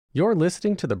You're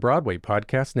listening to the Broadway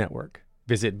Podcast Network.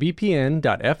 Visit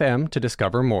bpn.fm to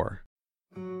discover more.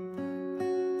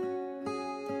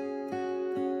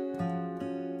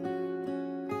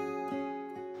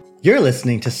 You're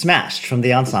listening to Smashed from The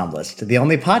Ensemblist, the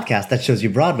only podcast that shows you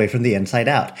Broadway from the inside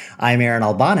out. I'm Aaron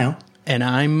Albano. And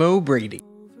I'm Mo Brady.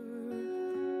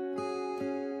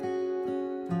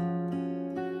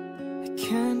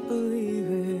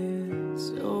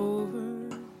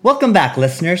 Welcome back,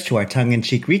 listeners, to our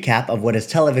tongue-in-cheek recap of what is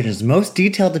television's most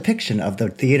detailed depiction of the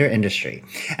theater industry.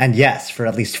 And yes, for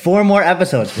at least 4 more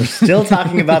episodes, we're still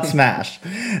talking about Smash,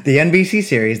 the NBC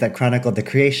series that chronicled the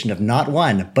creation of not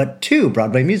one, but 2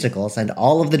 Broadway musicals and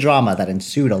all of the drama that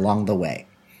ensued along the way.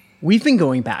 We've been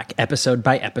going back episode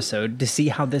by episode to see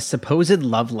how this supposed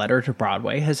love letter to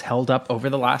Broadway has held up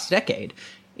over the last decade.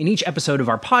 In each episode of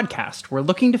our podcast, we're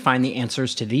looking to find the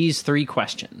answers to these 3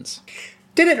 questions.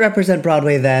 Did it represent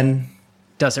Broadway then?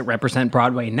 Does it represent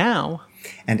Broadway now?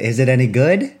 And is it any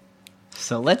good?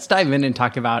 So let's dive in and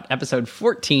talk about episode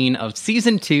 14 of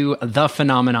season 2, The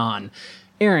Phenomenon.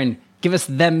 Aaron, give us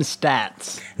them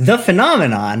stats. The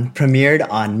Phenomenon premiered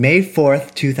on May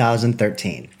 4th,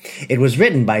 2013. It was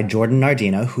written by Jordan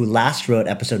Nardino, who last wrote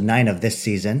episode 9 of this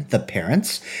season, The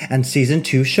Parents, and season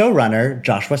 2 showrunner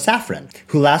Joshua Safran,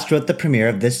 who last wrote the premiere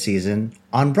of this season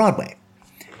on Broadway.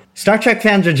 Star Trek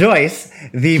fans rejoice!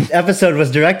 The episode was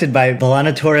directed by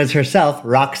B'Elanna Torres herself,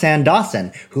 Roxanne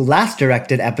Dawson, who last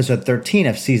directed episode 13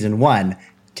 of season 1,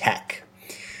 Tech.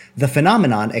 The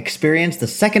Phenomenon experienced the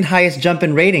second highest jump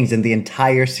in ratings in the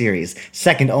entire series,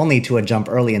 second only to a jump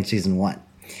early in season 1.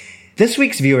 This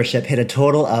week's viewership hit a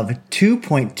total of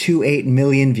 2.28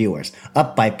 million viewers,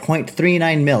 up by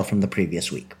 0.39 mil from the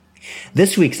previous week.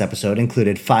 This week's episode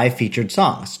included 5 featured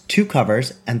songs, 2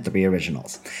 covers, and 3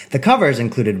 originals. The covers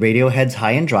included Radiohead's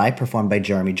High and Dry, performed by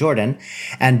Jeremy Jordan,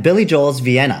 and Billy Joel's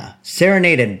Vienna,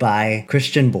 serenaded by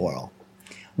Christian Borle.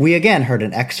 We again heard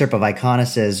an excerpt of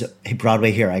Iconis'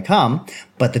 Broadway Here I Come,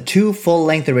 but the 2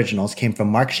 full-length originals came from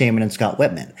Mark Shaman and Scott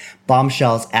Whitman,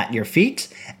 Bombshell's At Your Feet,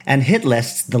 and Hit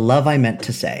List's The Love I Meant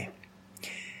to Say.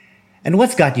 And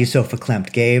what's got you so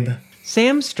verklempt, Gabe?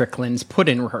 Sam Strickland's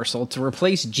put-in rehearsal to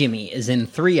replace Jimmy is in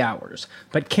 3 hours,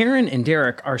 but Karen and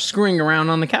Derek are screwing around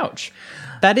on the couch.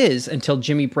 That is, until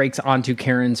Jimmy breaks onto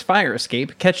Karen's fire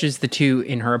escape, catches the 2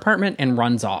 in her apartment, and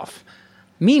runs off.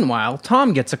 Meanwhile,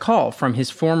 Tom gets a call from his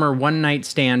former one-night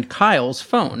stand Kyle's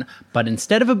phone, but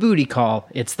instead of a booty call,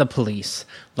 it's the police,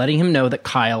 letting him know that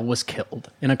Kyle was killed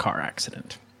in a car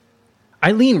accident.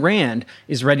 Eileen Rand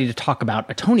is ready to talk about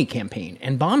a Tony campaign,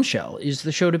 and Bombshell is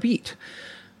the show to beat.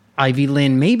 Ivy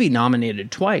Lynn may be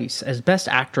nominated twice as Best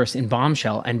Actress in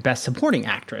Bombshell and Best Supporting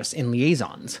Actress in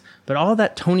Liaisons, but all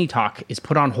that Tony talk is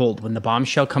put on hold when the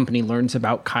Bombshell company learns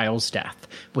about Kyle's death,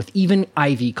 with even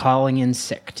Ivy calling in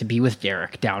sick to be with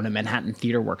Derek down at Manhattan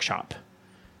Theater Workshop.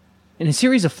 In a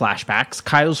series of flashbacks,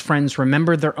 Kyle's friends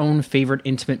remember their own favorite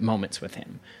intimate moments with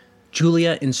him.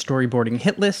 Julia in storyboarding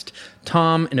Hit List,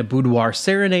 Tom in a boudoir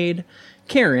serenade,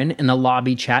 Karen in a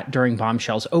lobby chat during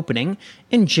Bombshell's opening,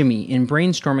 and Jimmy in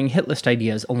brainstorming hit list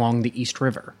ideas along the East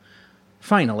River.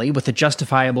 Finally, with a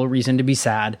justifiable reason to be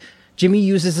sad, Jimmy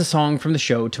uses a song from the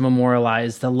show to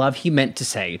memorialize the love he meant to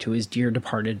say to his dear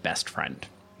departed best friend.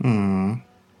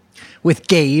 With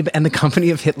Gabe and the company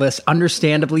of Hit List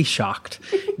understandably shocked,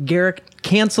 Garrick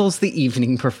cancels the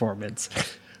evening performance.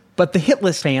 But the Hit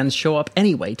List fans show up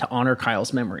anyway to honor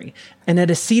Kyle's memory. And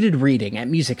at a seated reading at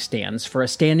music stands for a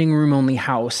standing room-only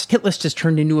house, Hit List is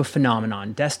turned into a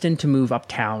phenomenon destined to move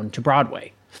uptown to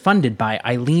Broadway, funded by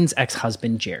Eileen's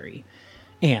ex-husband, Jerry.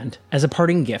 And, as a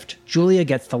parting gift, Julia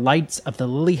gets the lights of the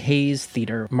Lily Hayes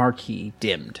Theater marquee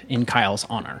dimmed in Kyle's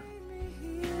honor.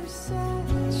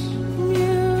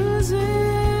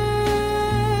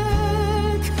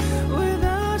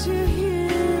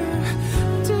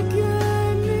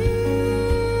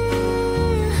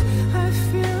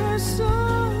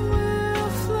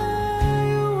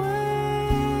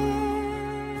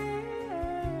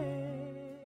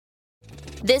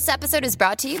 This episode is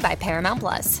brought to you by Paramount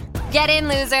Plus. Get in,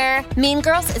 loser! Mean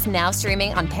Girls is now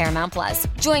streaming on Paramount Plus.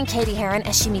 Join Katie Heron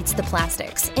as she meets the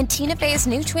plastics in Tina Fey's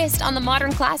new twist on the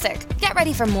modern classic. Get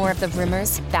ready for more of the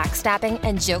rumors, backstabbing,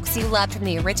 and jokes you loved from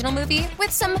the original movie with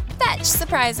some fetch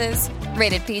surprises.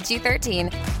 Rated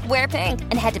PG-13. Wear pink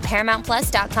and head to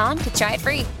ParamountPlus.com to try it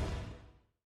free.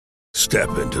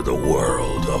 Step into the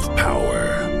world of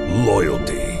power,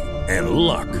 loyalty, and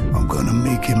luck. I'm gonna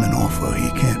make him an offer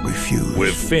he can't refuse.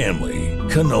 With family,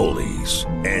 cannolis,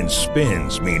 and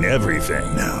spins mean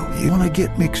everything. Now, you wanna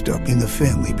get mixed up in the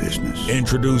family business.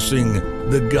 Introducing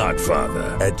The Godfather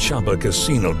at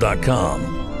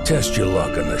ChumbaCasino.com. Test your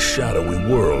luck in the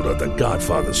shadowy world of The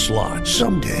Godfather slot.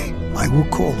 Someday, I will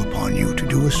call upon you to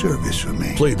do a service for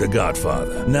me. Play The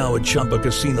Godfather, now at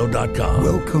ChumbaCasino.com.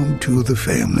 Welcome to the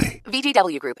family.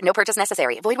 VGW Group. No purchase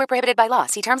necessary. Void where prohibited by law.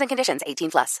 See terms and conditions.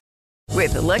 18+.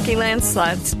 With the Lucky Land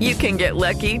Slots, you can get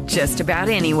lucky just about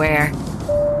anywhere.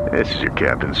 This is your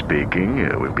captain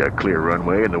speaking. We've got clear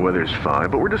runway and the weather's fine,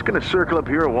 but we're just going to circle up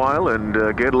here a while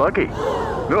and get lucky.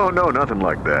 No, nothing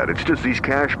like that. It's just these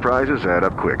cash prizes add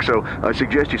up quick. So I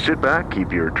suggest you sit back,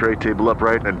 keep your tray table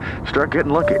upright, and start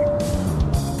getting lucky.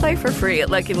 Play for free at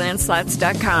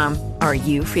LuckyLandSlots.com. Are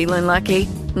you feeling lucky?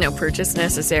 No purchase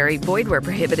necessary. Void where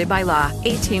prohibited by law.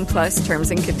 18+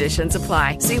 terms and conditions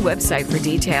apply. See website for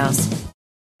details.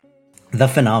 The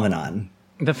Phenomenon.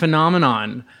 The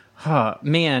Phenomenon.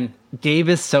 Man, Gabe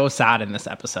is so sad in this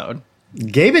episode.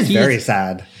 Gabe is very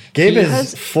sad. Gabe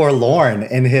is forlorn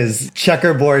in his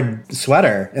checkerboard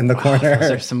sweater in the corner.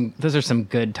 Those are some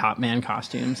good Top Man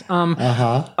costumes.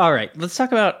 All right, let's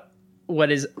talk about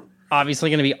what is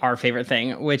obviously going to be our favorite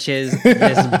thing, which is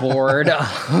this board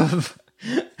of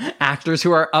actors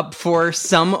who are up for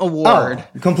some award.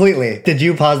 Oh, completely. Did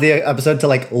you pause the episode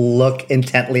to look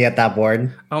intently at that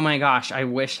board? Oh my gosh, I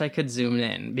wish I could zoom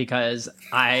in because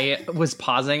I was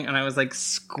pausing and I was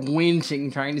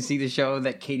squinching trying to see the show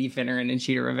that Katie Finneran and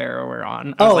Cheetah Rivera were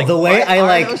on. The way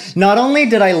not only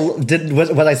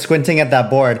was I squinting at that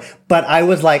board, but I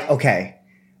was like, okay,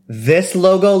 this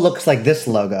logo looks like this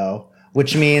logo,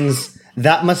 which means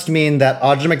that must mean that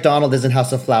Audra McDonald is in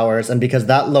House of Flowers, and because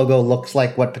that logo looks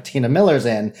like what Patina Miller's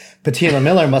in, Patina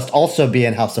Miller must also be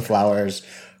in House of Flowers.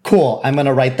 Cool, I'm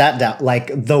gonna write that down.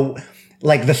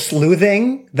 The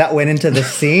sleuthing that went into the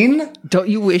scene. Don't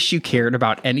you wish you cared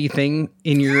about anything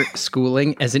in your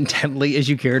schooling as intently as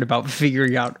you cared about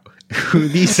figuring out who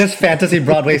these... This fantasy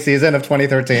Broadway season of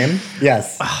 2013?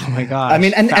 Yes. Oh my gosh, I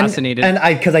mean, fascinated.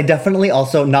 Because I definitely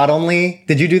also, not only...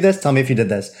 Did you do this? Tell me if you did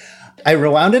this. I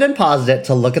rewound it and paused it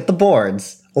to look at the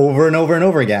boards over and over and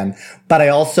over again. But I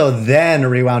also then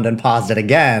rewound and paused it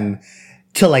again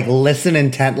to listen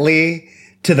intently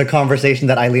to the conversation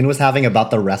that Eileen was having about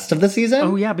the rest of the season.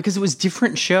 Oh yeah, because it was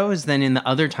different shows than in the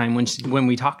other time when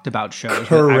we talked about shows.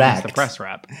 Correct. The press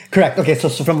rep. Correct. Okay, so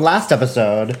from last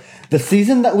episode, the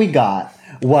season that we got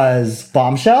was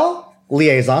Bombshell,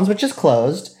 Liaisons, which is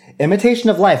closed, Imitation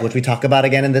of Life, which we talk about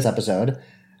again in this episode,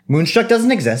 Moonstruck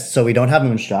doesn't exist, so we don't have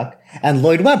Moonstruck, and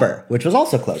Lloyd Webber, which was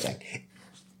also closing.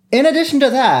 In addition to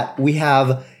that, we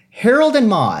have Harold and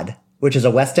Maude, which is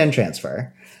a West End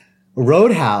transfer,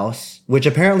 Roadhouse, which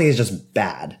apparently is just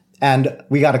bad, and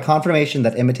we got a confirmation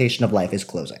that Imitation of Life is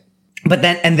closing. But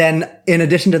then, in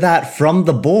addition to that, from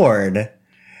the board,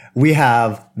 we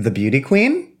have The Beauty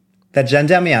Queen, that Jen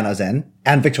Damiano's in,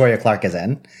 and Victoria Clark is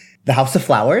in, The House of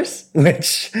Flowers,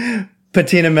 which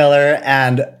Patina Miller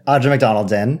and Audra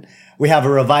McDonald's in. We have a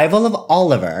revival of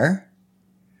Oliver.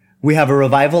 We have a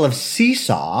revival of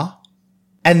Seesaw.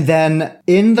 And then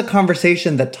in the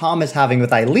conversation that Tom is having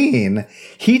with Eileen,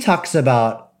 he talks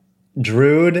about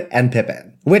Drood and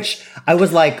Pippin, which I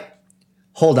was like,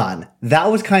 hold on. That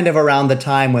was kind of around the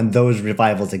time when those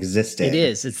revivals existed. It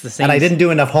is. It's the same. And I didn't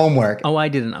do enough homework. Oh, I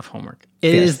did enough homework.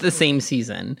 It is the same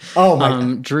season. Oh my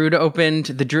God.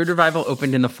 The Drood revival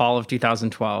opened in the fall of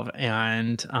 2012,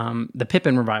 and the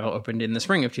Pippin revival opened in the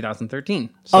spring of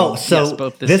 2013. So yes,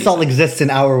 both this this all season. exists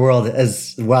in our world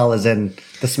as well as in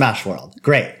the Smash world.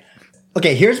 Great.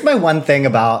 Okay, here's my one thing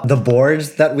about the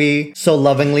boards that we so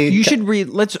lovingly... You should read...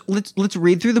 Let's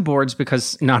read through the boards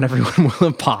because not everyone will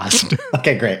have paused.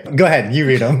 Okay, great. Go ahead. You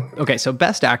read them. Okay, so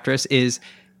Best Actress is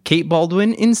Kate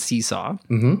Baldwin in Seesaw,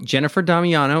 Jennifer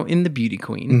Damiano in The Beauty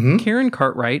Queen, Karen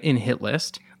Cartwright in Hit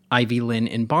List, Ivy Lynn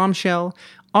in Bombshell,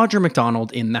 Audra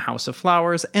McDonald in The House of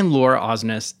Flowers, and Laura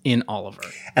Osnes in Oliver.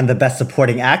 And the Best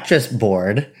Supporting Actress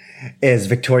board is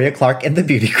Victoria Clark in The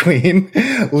Beauty Queen,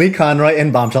 Lee Conroy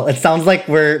in Bombshell. It sounds like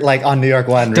we're on New York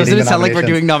One. Doesn't it sound like we're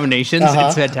doing nominations?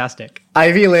 It's fantastic.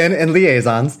 Ivy Lynn in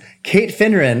Liaisons, Kate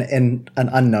Finneran in An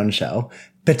Unknown Show,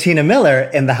 Patina Miller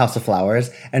in The House of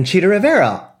Flowers, and Cheetah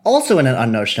Rivera also in An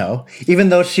Unknown Show, even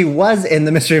though she was in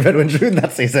The Mystery of Edwin Drood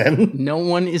that season. No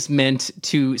one is meant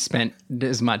to spend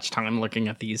as much time looking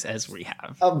at these as we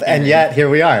have. And yet, here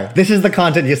we are. This is the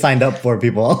content you signed up for,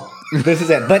 people. This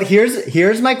is it. But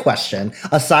here's my question.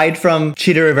 Aside from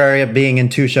Cheetah Rivera being in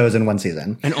 2 shows in 1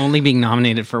 season. And only being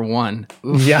nominated for 1.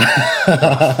 Oof.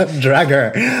 Yeah. Drag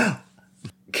her.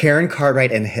 Karen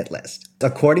Cartwright in Hit List.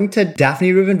 According to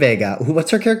Daphne Rubin Vega,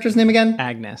 what's her character's name again?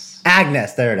 Agnes.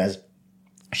 Agnes, there it is.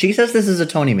 She says this is a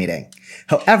Tony meeting.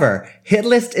 However, Hit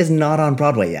List is not on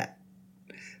Broadway yet.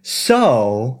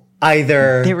 So,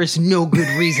 either... There is no good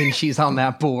reason she's on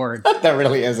that board. There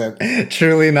really isn't.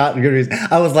 Truly not a good reason.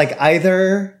 I was like,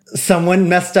 either someone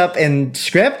messed up in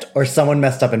script or someone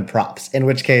messed up in props, in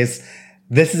which case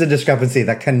this is a discrepancy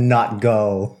that cannot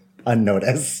go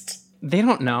unnoticed. They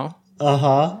don't know.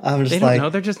 I'm just They don't know.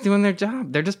 They're just doing their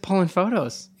job. They're just pulling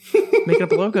photos, making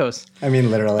up logos. I mean,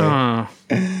 literally.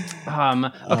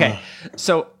 Okay.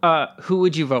 So who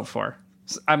would you vote for?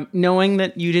 Knowing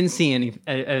that you didn't see any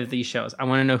of these shows, I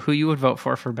want to know who you would vote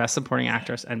for Best Supporting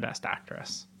Actress and Best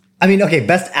Actress. I mean, okay,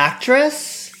 Best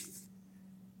Actress.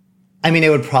 I mean, it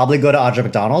would probably go to Audra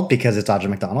McDonald because it's Audra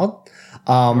McDonald.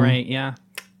 Right, yeah.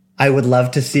 I would love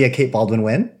to see a Kate Baldwin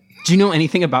win. Do you know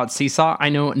anything about Seesaw? I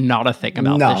know not a thing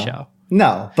about this show.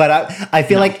 No, but I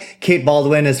feel like Kate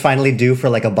Baldwin is finally due for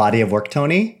like a body of work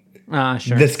Tony.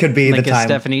 Sure. This could be like the time.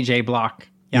 Stephanie J. Block.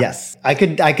 Yeah. Yes, I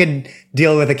could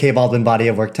deal with a Kate Baldwin body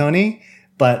of work Tony,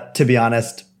 but to be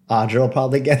honest, Audra will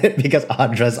probably get it because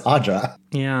Audra's Audra.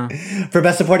 Yeah. For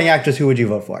Best Supporting Actress, who would you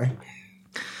vote for?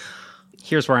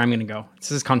 Here's where I'm going to go.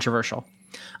 This is controversial.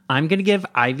 I'm going to give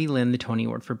Ivy Lynn the Tony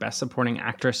Award for Best Supporting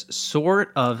Actress,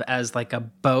 sort of as like a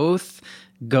both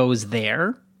goes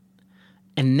there.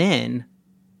 And then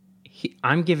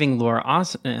I'm giving Laura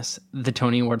Osnes the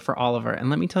Tony Award for Oliver. And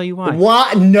let me tell you why.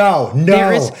 What? No.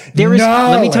 There is. No.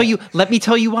 Let me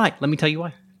tell you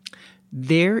why.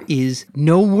 There is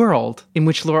no world in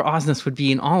which Laura Osnes would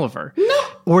be in Oliver. No.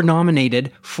 Or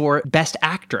nominated for Best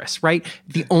Actress, right?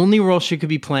 The only role she could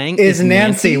be playing is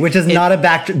Nancy, which is not a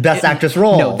Best Actress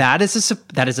role. No, that is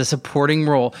a supporting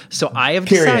role. So I have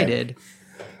decided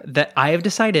that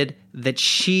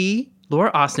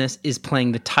Laura Osnes, is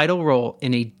playing the title role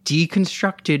in a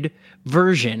deconstructed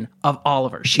version of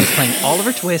Oliver. She's playing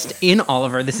Oliver Twist in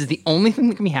Oliver. This is the only thing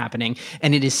that can be happening,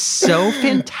 and it is so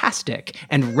fantastic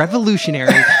and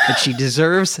revolutionary that she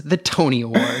deserves the Tony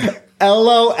Award.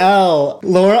 LOL.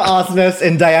 Laura Osnes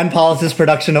in Diane Paul's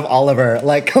production of Oliver.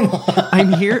 Like, come on.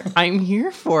 I'm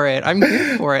here for it.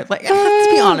 Like,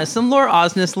 let's be honest. And Laura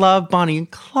Osnes loved Bonnie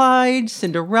and Clyde,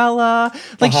 Cinderella.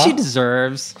 Like, she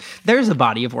deserves. There's a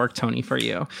body of work, Tony, for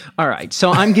you. All right.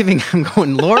 So I'm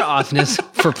going Laura Osnes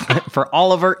for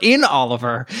Oliver in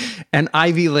Oliver, and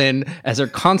Ivy Lynn as her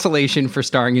consolation for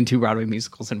starring in 2 Broadway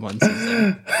musicals in one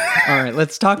season. All right.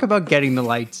 Let's talk about Getting the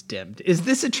Lights Dimmed. Is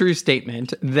this a true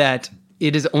statement that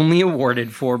it is only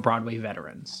awarded for Broadway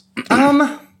veterans?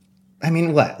 I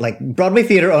mean, what? Like, Broadway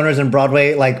theater owners and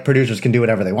Broadway, like, producers can do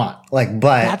whatever they want. Like,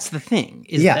 but... That's the thing,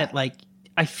 is that, like,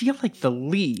 I feel like the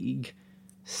league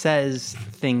says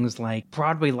things like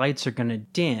Broadway lights are going to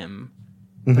dim,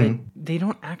 but they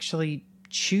don't actually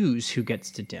choose who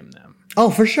gets to dim them. Oh,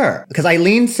 for sure. Because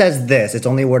Eileen says this, it's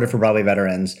only awarded for Broadway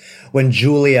veterans, when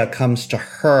Julia comes to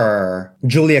her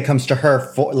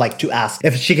for, like, to ask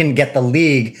if she can get the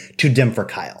league to dim for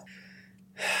Kyle.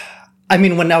 I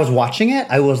mean, when I was watching it,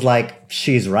 I was like,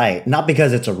 she's right. Not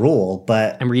because it's a rule,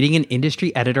 but... I'm reading an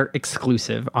industry editor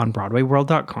exclusive on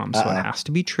BroadwayWorld.com, so it has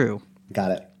to be true.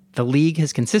 Got it. The league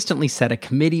has consistently said a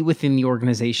committee within the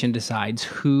organization decides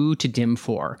who to dim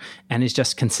for, and is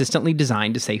just consistently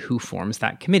designed to say who forms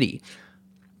that committee.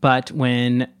 But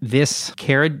when this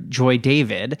Cara Joy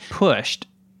David pushed,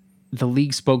 the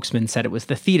league spokesman said it was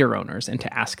the theater owners and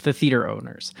to ask the theater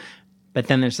owners. But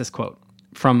then there's this quote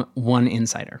from one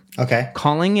insider. Okay.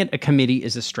 Calling it a committee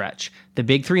is a stretch. The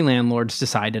big 3 landlords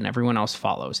decide and everyone else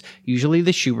follows. Usually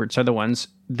the Schuberts are the ones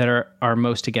that are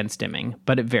most against dimming,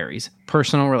 but it varies.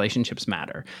 Personal relationships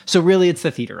matter. So really it's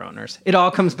the theater owners. It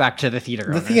all comes back to the theater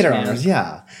owners. The theater owners,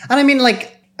 yeah. And I mean,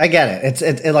 like, I get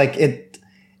it.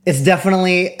 It's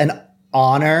definitely an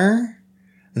honor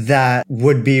that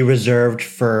would be reserved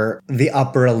for the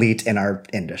upper elite in our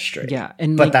industry. Yeah.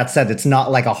 But that said, it's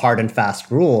not like a hard and fast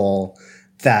rule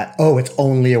that, it's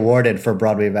only awarded for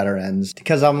Broadway veterans.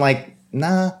 Because I'm like,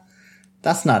 nah,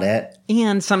 that's not it.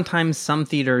 And sometimes some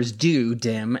theaters do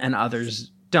dim and others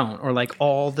don't. Or like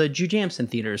all the Ju Jamson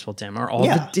theaters will dim, or all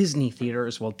the Disney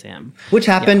theaters will dim. Which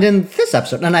happened in this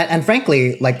episode. And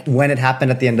frankly, like, when it happened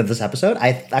at the end of this episode,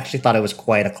 I actually thought it was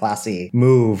quite a classy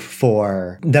move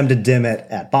for them to dim it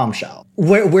at Bombshell.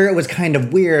 Where it was kind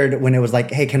of weird when it was like,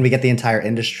 hey, can we get the entire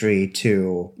industry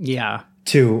to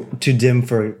dim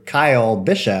for Kyle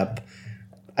Bishop?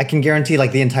 I can guarantee,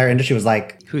 like, the entire industry was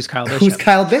like, who's Kyle Bishop? Who's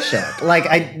Kyle Bishop?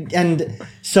 And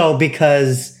so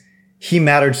because he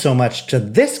mattered so much to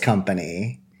this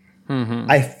company,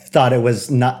 I thought it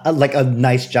was not like a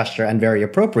nice gesture and very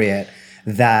appropriate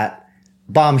that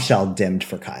Bombshell dimmed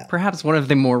for Kyle. Perhaps one of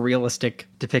the more realistic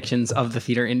depictions of the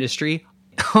theater industry.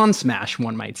 on Smash,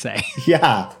 one might say.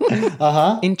 Yeah.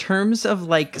 In terms of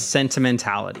like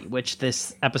sentimentality, which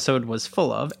this episode was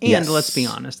full of, and Yes. let's be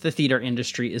honest, the theater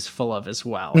industry is full of as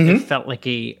well. It felt like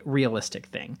a realistic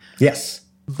thing. Yes.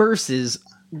 Versus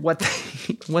what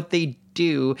they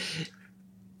do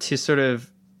to sort of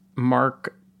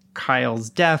mark Kyle's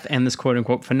death and this quote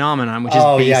unquote phenomenon, which is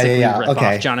basically rip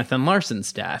off Jonathan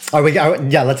Larson's death.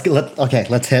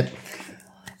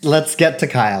 Let's get to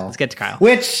Kyle. Let's get to Kyle.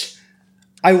 Which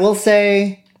I will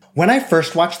say, when I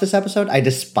first watched this episode, I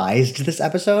despised this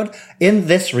episode. In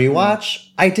this rewatch,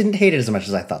 I didn't hate it as much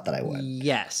as I thought that I would.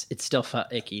 Yes, it still felt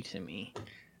icky to me.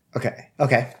 Okay.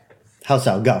 How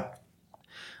so? Go.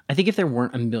 I think if there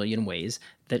weren't a million ways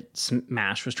that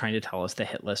Smash was trying to tell us the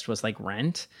hit list was like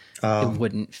Rent, it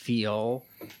wouldn't feel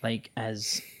like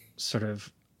as sort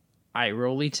of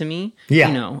eye-rolly to me. Yeah.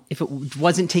 You know, if it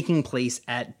wasn't taking place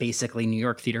at basically New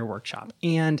York Theater Workshop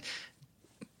and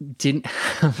didn't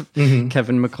have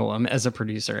Kevin McCullum as a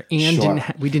producer and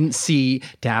we didn't see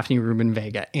Daphne Rubin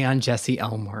Vega and Jesse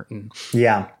L. Martin.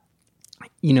 Yeah.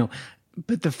 You know,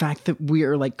 but the fact that we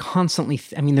are like constantly,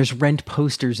 there's Rent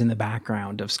posters in the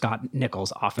background of Scott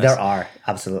Nichols' office. There are,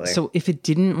 absolutely. So if it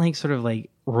didn't like sort of like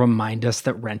remind us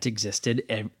that Rent existed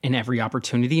in every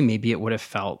opportunity, maybe it would have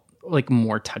felt like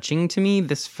more touching to me.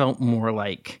 This felt more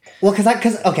like, well,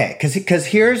 because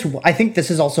here's, I think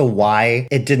this is also why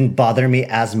it didn't bother me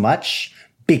as much,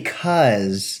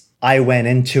 because I went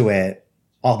into it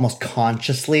almost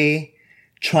consciously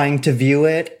trying to view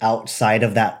it outside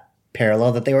of that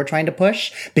parallel that they were trying to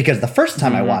push. Because the first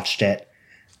time I watched it,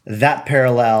 that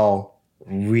parallel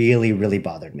really, really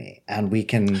bothered me. And we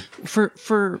can...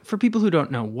 For people who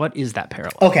don't know, what is that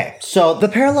parallel? Okay, so the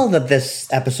parallel that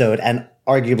this episode and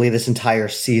arguably this entire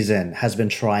season has been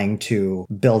trying to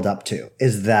build up to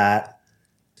is that,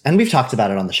 and we've talked about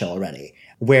it on the show already,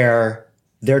 where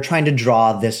they're trying to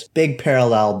draw this big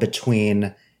parallel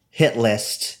between Hit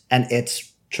List and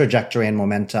its trajectory and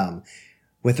momentum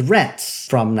with Rents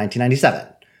from 1997.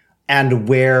 And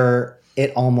where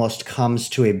it almost comes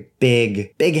to a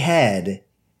big head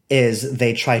is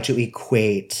they try to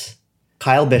equate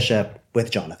Kyle Bishop with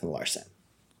Jonathan Larson.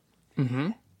 Mm-hmm.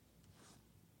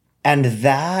 And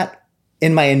that,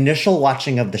 in my initial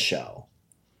watching of the show,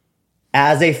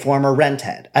 as a former Rent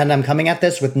head, and I'm coming at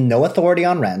this with no authority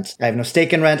on Rent, I have no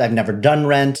stake in Rent, I've never done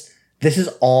Rent, this is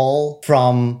all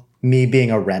from me being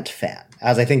a Rent fan,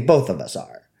 as I think both of us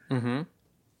are. Mm-hmm.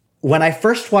 When I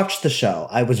first watched the show,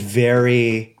 I was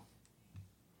very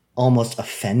almost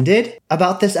offended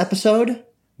about this episode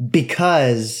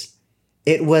because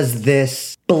it was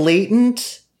this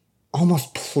blatant,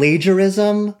 almost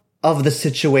plagiarism of the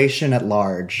situation at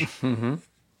large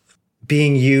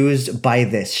being used by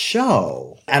this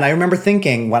show. And I remember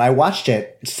thinking when I watched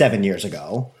it 7 years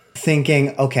ago,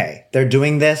 thinking, okay, they're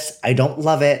doing this. I don't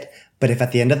love it. But if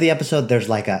at the end of the episode, there's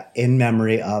like a in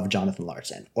memory of Jonathan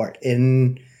Larson or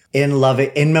in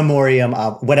memoriam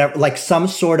of whatever, like some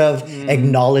sort of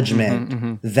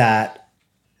acknowledgement that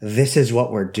this is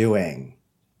what we're doing,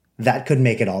 that could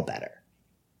make it all better.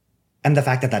 And the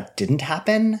fact that that didn't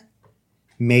happen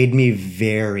made me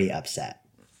very upset.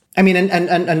 I mean,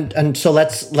 and so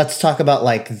let's talk about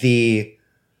like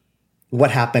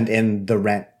what happened in the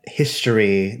Rent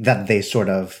history that they sort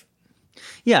of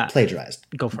plagiarized.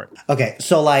 Go for it. Okay,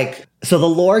 so the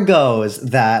lore goes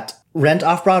that Rent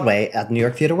Off-Broadway at New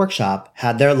York Theater Workshop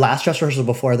had their last dress rehearsal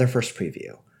before their first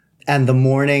preview. And the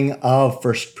morning of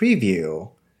first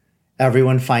preview,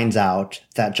 everyone finds out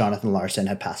that Jonathan Larson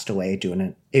had passed away due to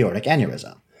an aortic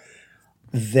aneurysm.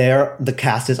 The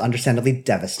cast is understandably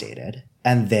devastated,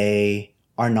 and they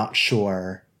are not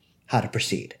sure how to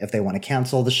proceed, if they want to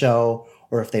cancel the show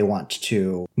or if they want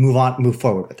to move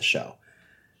forward with the show.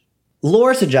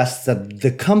 Lore suggests that the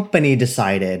company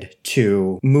decided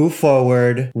to move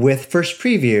forward with first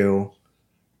preview,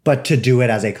 but to do it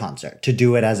as a concert, to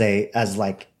do it as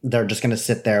like they're just going to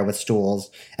sit there with stools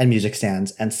and music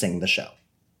stands and sing the show.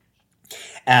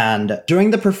 And during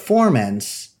the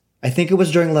performance, I think it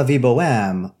was during La Vie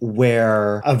Boheme,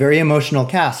 where a very emotional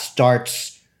cast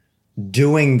starts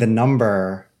doing the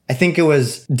number. I think it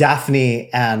was Daphne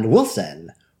and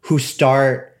Wilson who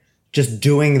start just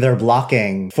doing their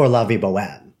blocking for La Vie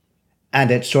Boheme. And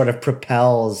it sort of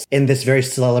propels in this very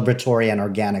celebratory and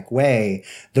organic way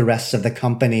the rest of the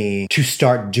company to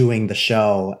start doing the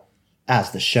show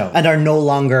as the show and are no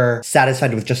longer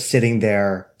satisfied with just sitting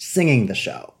there singing the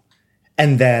show.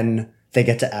 And then they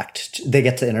get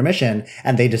to intermission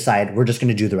and they decide we're just going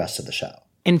to do the rest of the show.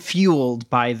 And fueled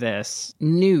by this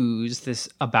news,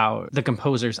 about the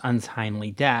composer's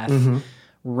untimely death,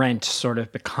 Rent sort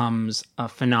of becomes a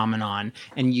phenomenon,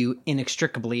 and you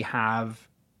inextricably have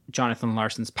Jonathan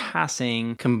Larson's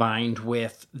passing combined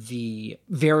with the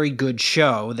very good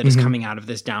show that is coming out of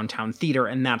this downtown theater,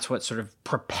 and that's what sort of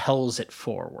propels it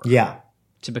forward. Yeah.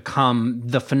 To become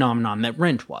the phenomenon that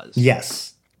Rent was.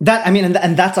 Yes. That, I mean,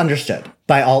 and that's understood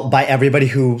by everybody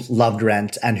who loved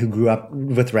Rent and who grew up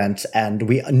with Rent, and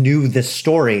we knew this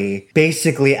story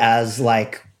basically as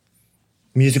like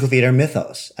musical theater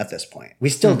mythos at this point. We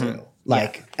still do.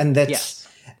 Like, and that's,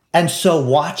 and so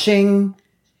watching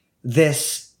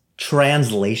this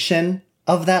translation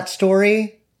of that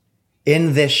story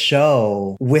in this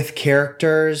show with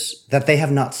characters that they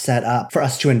have not set up for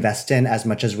us to invest in as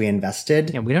much as we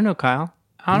invested. Yeah, we don't know Kyle.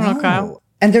 I don't know Kyle.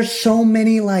 And there's so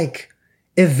many like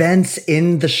events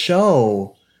in the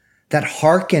show that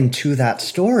hearken to that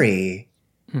story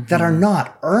that are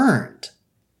not earned.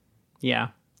 Yeah.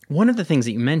 One of the things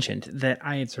that you mentioned that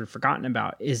I had sort of forgotten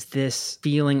about is this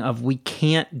feeling of we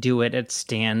can't do it at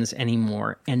Stan's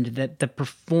anymore, and that the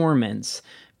performance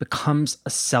becomes a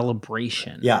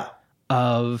celebration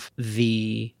of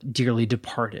the dearly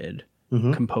departed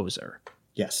composer.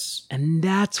 Yes. And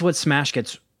that's what Smash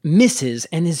misses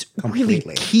and is really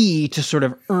key to sort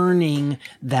of earning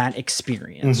that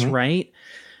experience, right?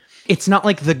 It's not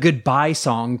like the goodbye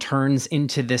song turns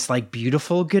into this like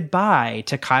beautiful goodbye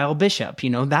to Kyle Bishop.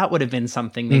 You know, that would have been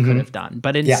something they could have done.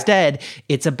 But instead,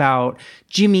 it's about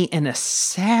Jimmy and a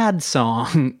sad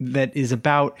song that is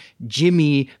about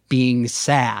Jimmy being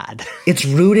sad. It's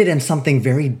rooted in something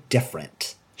very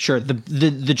different. Sure.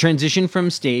 The transition from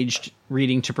staged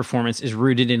reading to performance is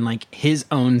rooted in like his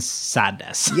own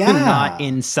sadness, not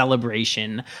in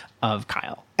celebration of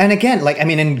Kyle. And again, like, I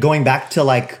mean, and going back to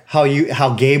like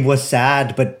how Gabe was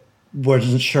sad, but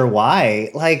wasn't sure why,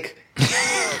 like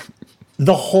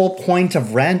the whole point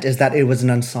of Rent is that it was an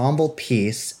ensemble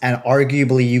piece, and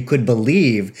arguably you could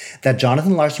believe that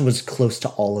Jonathan Larson was close to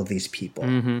all of these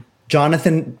people.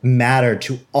 Jonathan mattered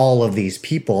to all of these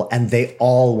people, and they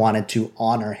all wanted to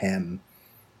honor him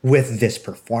with this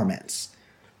performance.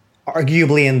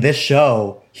 Arguably in this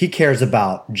show, he cares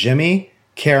about Jimmy,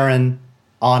 Karen,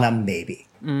 Anna, maybe.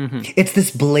 It's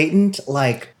this blatant,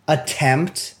 like,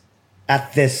 attempt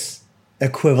at this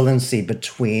equivalency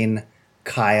between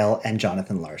Kyle and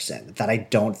Jonathan Larson that I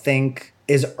don't think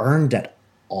is earned at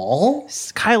all.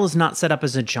 Kyle is not set up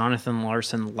as a Jonathan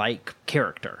Larson-like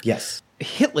character. Yes.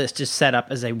 Hit List is set up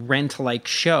as a Rent-like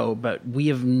show, but we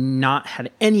have not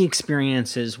had any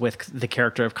experiences with the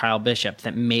character of Kyle Bishop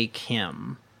that make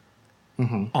him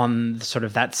on sort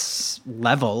of that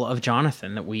level of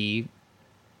Jonathan that we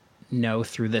know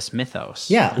through this mythos.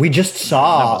 Yeah, we just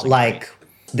saw like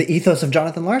the ethos of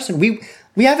Jonathan Larson. We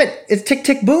have it. It's tick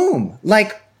tick boom.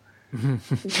 Like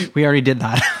we already did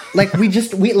that.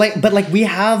 But we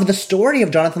have the story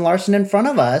of Jonathan Larson in front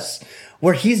of us,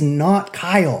 where he's not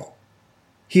Kyle.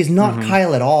 He's not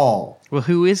Kyle at all. Well,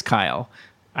 who is Kyle?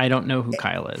 I don't know who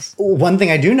Kyle is. One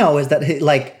thing I do know is that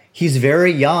he's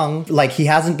very young. Like, he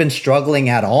hasn't been struggling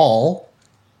at all,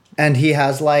 and he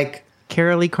has like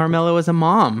Carolee Carmello as a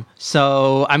mom.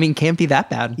 So, I mean, can't be that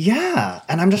bad. Yeah.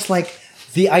 And I'm just like,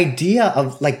 the idea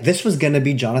of like, this was going to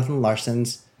be Jonathan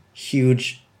Larson's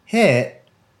huge hit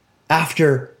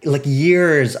after like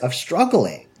years of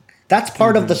struggling. That's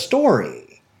part of the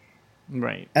story.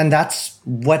 Right. And that's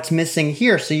what's missing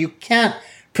here. So you can't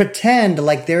pretend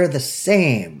like they're the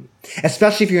same,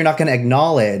 especially if you're not going to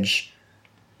acknowledge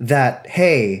that,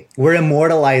 hey, we're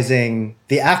immortalizing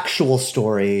the actual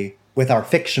story with our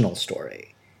fictional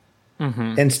story.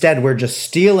 Instead, we're just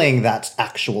stealing that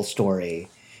actual story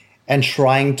and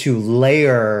trying to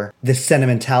layer this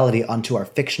sentimentality onto our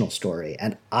fictional story.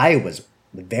 And I was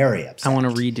very upset. I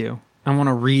want to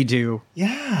redo.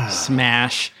 Yeah.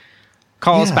 Smash.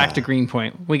 Call us back to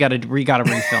Greenpoint. We gotta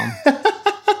refilm.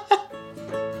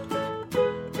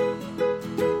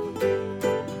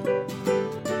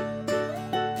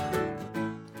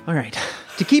 All right.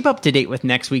 To keep up to date with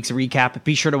next week's recap,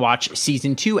 be sure to watch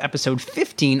Season 2, Episode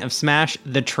 15 of Smash,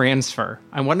 The Transfer.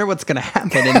 I wonder what's going to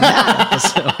happen in that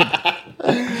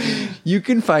episode. You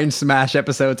can find Smash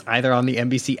episodes either on the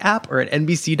NBC app or at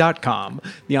NBC.com.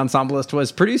 The Ensemblist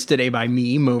was produced today by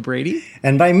me, Mo Brady.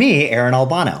 And by me, Aaron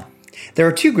Albano. There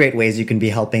are two great ways you can be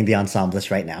helping The Ensemblist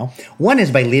right now. One is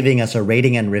by leaving us a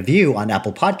rating and review on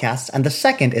Apple Podcasts, and the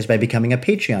second is by becoming a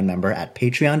Patreon member at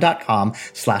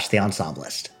patreon.com/The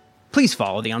Ensemblist. Please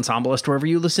follow The Ensemblist wherever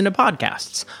you listen to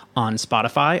podcasts, on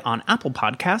Spotify, on Apple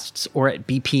Podcasts, or at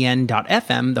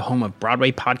bpn.fm, the home of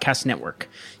Broadway Podcast Network.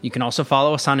 You can also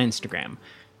follow us on Instagram.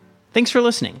 Thanks for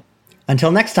listening.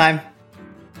 Until next time.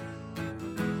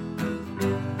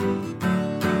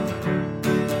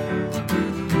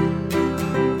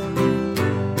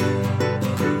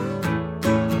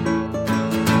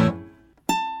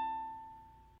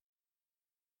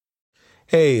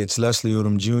 Hey, it's Leslie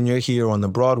Odom Jr. here on the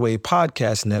Broadway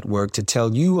Podcast Network to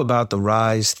tell you about the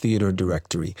Rise Theater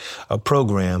Directory, a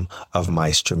program of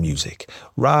Maestra Music.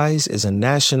 Rise is a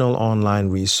national online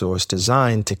resource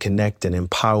designed to connect and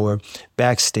empower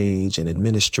backstage and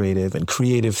administrative and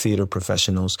creative theater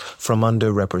professionals from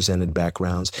underrepresented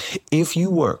backgrounds. If you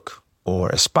work or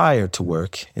aspire to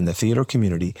work in the theater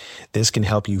community, this can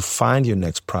help you find your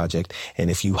next project. And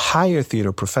if you hire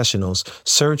theater professionals,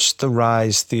 search the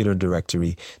Rise Theater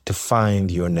Directory to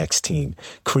find your next team.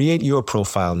 Create your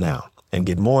profile now and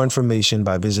get more information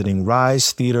by visiting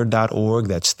risetheater.org.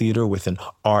 That's theater with an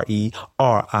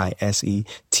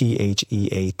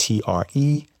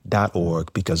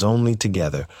RERISETHEATRE.org, because only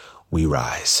together we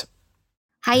rise.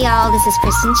 Hi, y'all. This is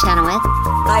Kristen Chenoweth.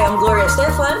 Hi, I'm Gloria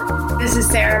Estefan. This is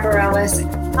Sarah Bareilles.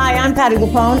 Hi, I'm Patti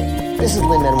LuPone. This is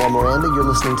Lin-Manuel Miranda. You're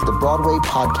listening to the Broadway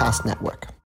Podcast Network.